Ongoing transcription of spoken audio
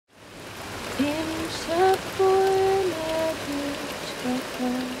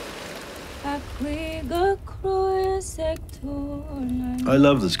I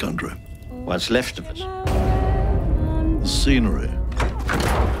love this country. What's left of it. The scenery.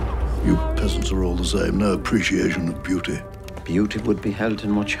 You peasants are all the same. No appreciation of beauty. Beauty would be held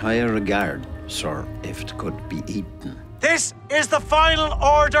in much higher regard, sir, if it could be eaten. This is the final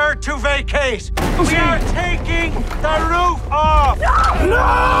order to vacate. We are taking the roof off.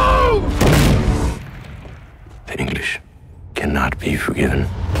 No! The English cannot be forgiven.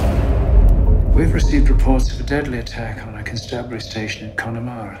 We've received reports of a deadly attack on a constabulary station in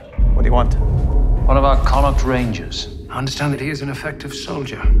Connemara. What do you want? One of our Connaught Rangers. I understand that he is an effective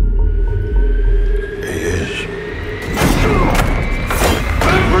soldier. He is.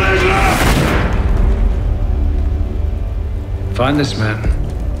 Find this man.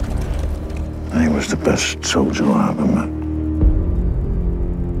 He was the best soldier I ever met.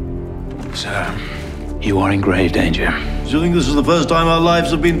 Sir, you are in grave danger. Do you think this is the first time our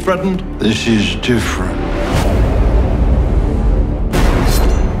lives have been threatened? This is different.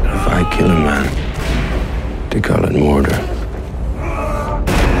 If I kill a man, they call it murder.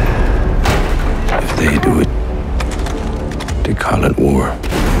 If they do it, they call it war.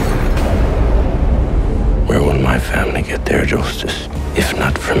 Where will my family get their justice, if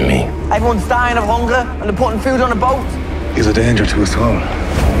not from me? Everyone's dying of hunger and they're putting food on a boat. He's a danger to us all.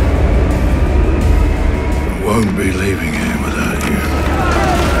 I won't be leaving here without